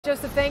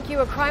Joseph, thank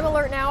you. A crime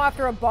alert now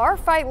after a bar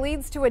fight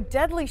leads to a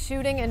deadly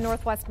shooting in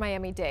northwest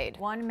Miami-Dade.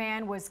 One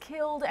man was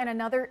killed and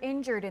another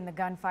injured in the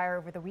gunfire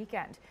over the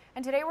weekend.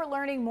 And today we're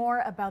learning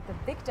more about the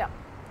victim.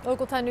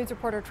 Local 10 News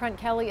reporter Trent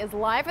Kelly is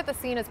live at the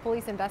scene as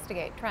police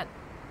investigate. Trent.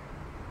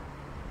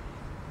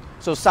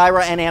 So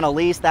Syra and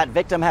Annalise, that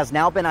victim has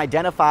now been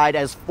identified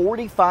as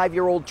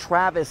 45-year-old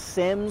Travis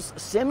Sims.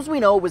 Sims, we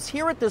know, was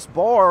here at this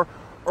bar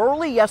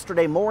early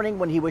yesterday morning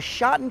when he was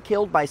shot and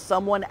killed by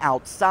someone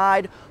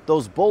outside.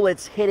 Those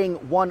bullets hitting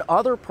one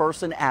other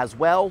person as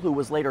well, who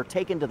was later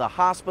taken to the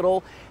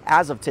hospital.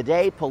 As of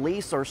today,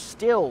 police are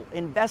still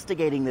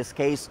investigating this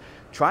case,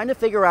 trying to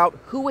figure out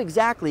who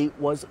exactly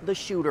was the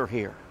shooter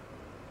here.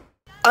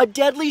 A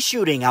deadly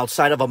shooting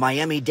outside of a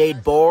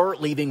Miami-Dade bar,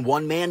 leaving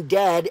one man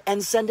dead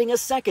and sending a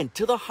second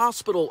to the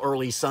hospital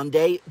early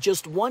Sunday,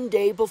 just one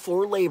day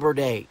before Labor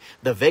Day.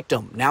 The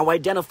victim now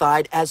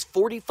identified as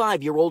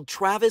 45-year-old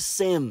Travis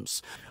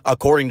Sims.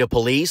 According to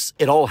police,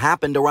 it all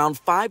happened around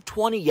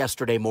 5:20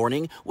 yesterday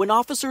morning when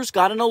officers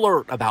got an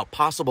alert about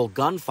possible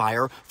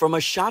gunfire from a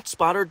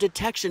ShotSpotter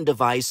detection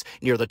device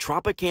near the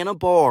Tropicana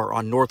Bar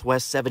on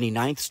Northwest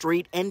 79th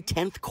Street and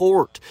 10th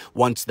Court.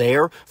 Once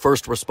there,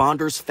 first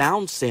responders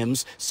found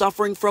Sims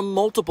suffering from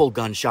multiple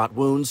gunshot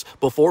wounds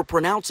before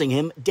pronouncing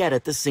him dead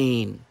at the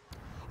scene.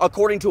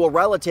 According to a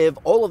relative,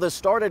 all of this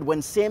started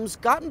when Sims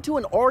got into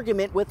an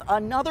argument with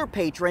another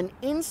patron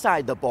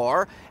inside the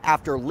bar.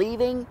 After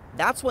leaving,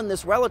 that's when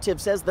this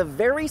relative says the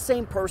very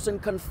same person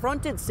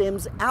confronted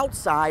Sims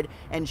outside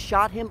and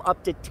shot him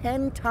up to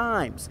 10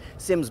 times.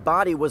 Sims'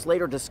 body was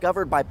later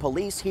discovered by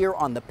police here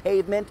on the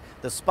pavement,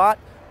 the spot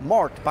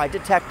marked by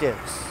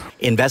detectives.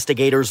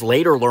 Investigators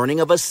later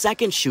learning of a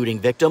second shooting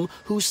victim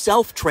who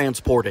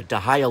self-transported to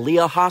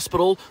Hialeah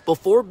Hospital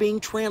before being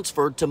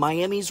transferred to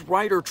Miami's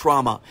Ryder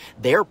Trauma.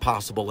 Their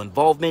possible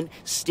involvement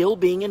still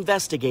being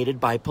investigated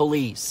by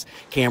police.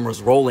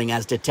 Cameras rolling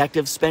as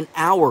detectives spent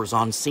hours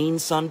on scene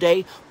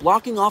Sunday,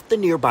 blocking off the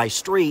nearby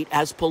street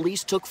as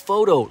police took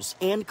photos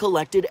and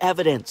collected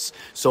evidence.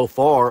 So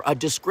far, a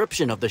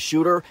description of the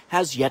shooter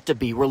has yet to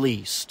be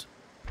released.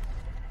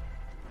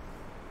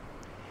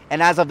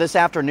 And as of this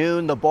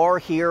afternoon, the bar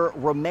here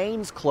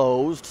remains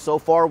closed. So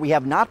far, we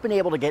have not been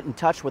able to get in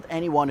touch with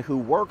anyone who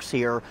works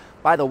here.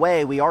 By the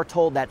way, we are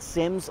told that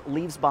Sims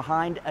leaves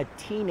behind a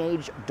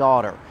teenage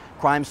daughter.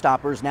 Crime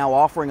Stoppers now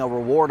offering a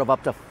reward of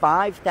up to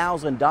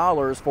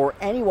 $5,000 for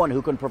anyone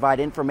who can provide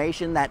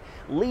information that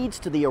leads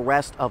to the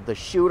arrest of the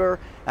shooter.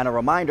 And a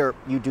reminder,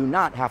 you do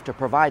not have to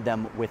provide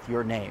them with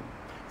your name.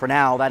 For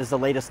now, that is the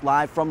latest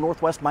live from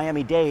Northwest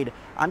Miami-Dade.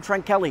 I'm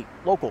Trent Kelly,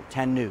 Local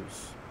 10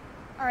 News.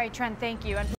 All right, Trent, thank you.